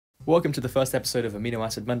Welcome to the first episode of Amino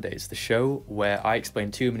Acid Mondays, the show where I explain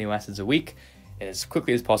 2 amino acids a week as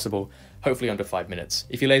quickly as possible, hopefully under 5 minutes.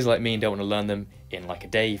 If you're lazy like me and don't want to learn them in like a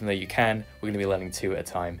day, even though you can, we're going to be learning 2 at a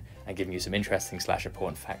time and giving you some interesting /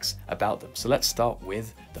 important facts about them. So let's start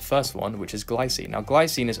with the first one, which is glycine. Now,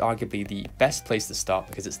 glycine is arguably the best place to start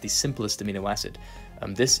because it's the simplest amino acid.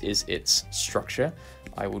 This is its structure.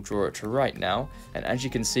 I will draw it right now, and as you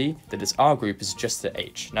can see, that its R group is just the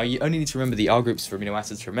H. Now, you only need to remember the R groups for amino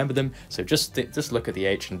acids to remember them, so just look at the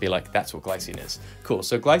H and be like, that's what glycine is. Cool,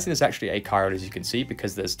 so glycine is actually achiral, as you can see,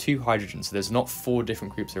 because there's 2 hydrogens, so there's not 4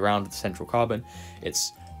 different groups around the central carbon,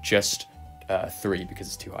 it's just 3 because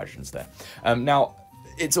it's 2 hydrogens there. Now,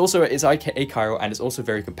 it's achiral, and it's also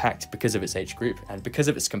very compact because of its H group, and because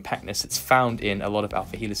of its compactness, it's found in a lot of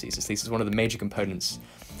alpha helices. At least it's one of the major components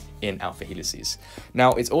in alpha helices.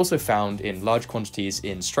 Now, it's also found in large quantities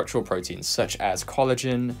in structural proteins such as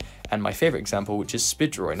collagen, and my favorite example, which is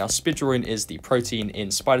spidroin. Now, spidroin is the protein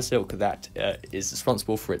in spider silk that is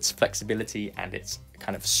responsible for its flexibility and its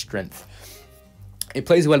kind of strength. It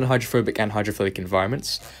plays well in hydrophobic and hydrophilic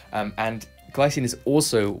environments, and glycine is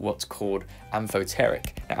also what's called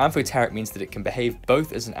amphoteric. Now, amphoteric means that it can behave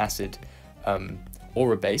both as an acid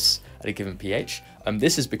or a base at a given pH.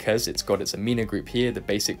 This is because it's got its amino group here, the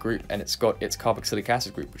basic group, and it's got its carboxylic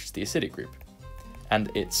acid group, which is the acidic group. And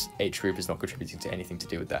its H group is not contributing to anything to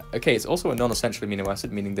do with that. Okay, it's also a non-essential amino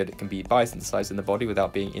acid, meaning that it can be biosynthesized in the body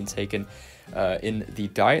without being intaken in the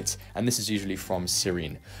diet, and this is usually from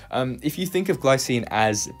serine. If you think of glycine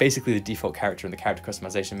as basically the default character in the character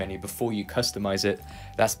customization menu before you customize it,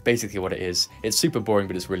 that's basically what it is. It's super boring,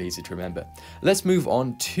 but it's really easy to remember. Let's move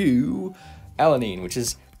on to alanine, which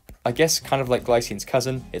is, I guess, kind of like glycine's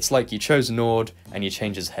cousin. It's like you chose Nord and you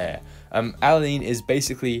change his hair. Alanine is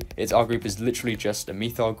basically, its R group is literally just a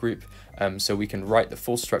methyl group, so we can write the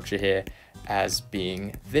full structure here as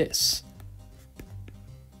being this.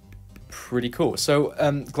 Pretty cool. So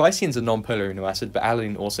glycine's a non-polar amino acid, but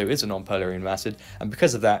alanine also is a non-polar amino acid, and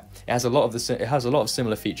because of that, it has a lot of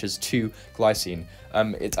similar features to glycine.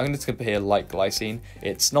 I'm going to compare here like glycine.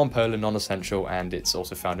 It's non-polar, non-essential, and it's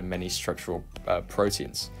also found in many structural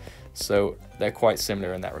proteins. So they're quite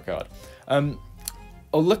similar in that regard.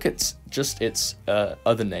 I'll look at just its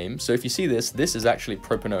other name. So if you see this is actually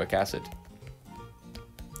propanoic acid.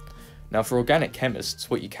 Now, for organic chemists,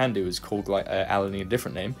 what you can do is call alanine a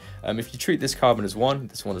different name. If you treat this carbon as 1,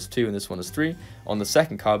 this one is 2, and this one is 3, on the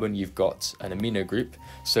second carbon, you've got an amino group.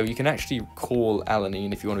 So you can actually call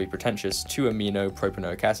alanine, if you want to be pretentious, 2-amino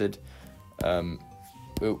propanoic acid,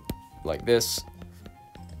 like this.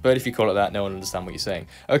 But if you call it that, no one will understand what you're saying.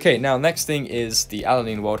 Okay, now next thing is the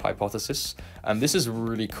alanine world hypothesis. This is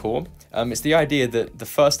really cool. It's the idea that the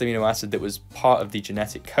first amino acid that was part of the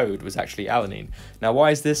genetic code was actually alanine. Now, why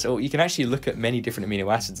is this? Well, you can actually look at many different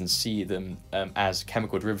amino acids and see them as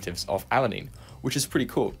chemical derivatives of alanine, which is pretty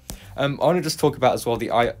cool. I want to just talk about as well the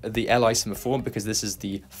L-isomer form, because this is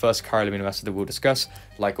the first chiral amino acid that we'll discuss,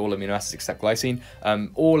 like all amino acids except glycine.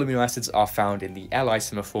 All amino acids are found in the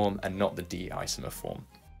L-isomer form and not the D-isomer form.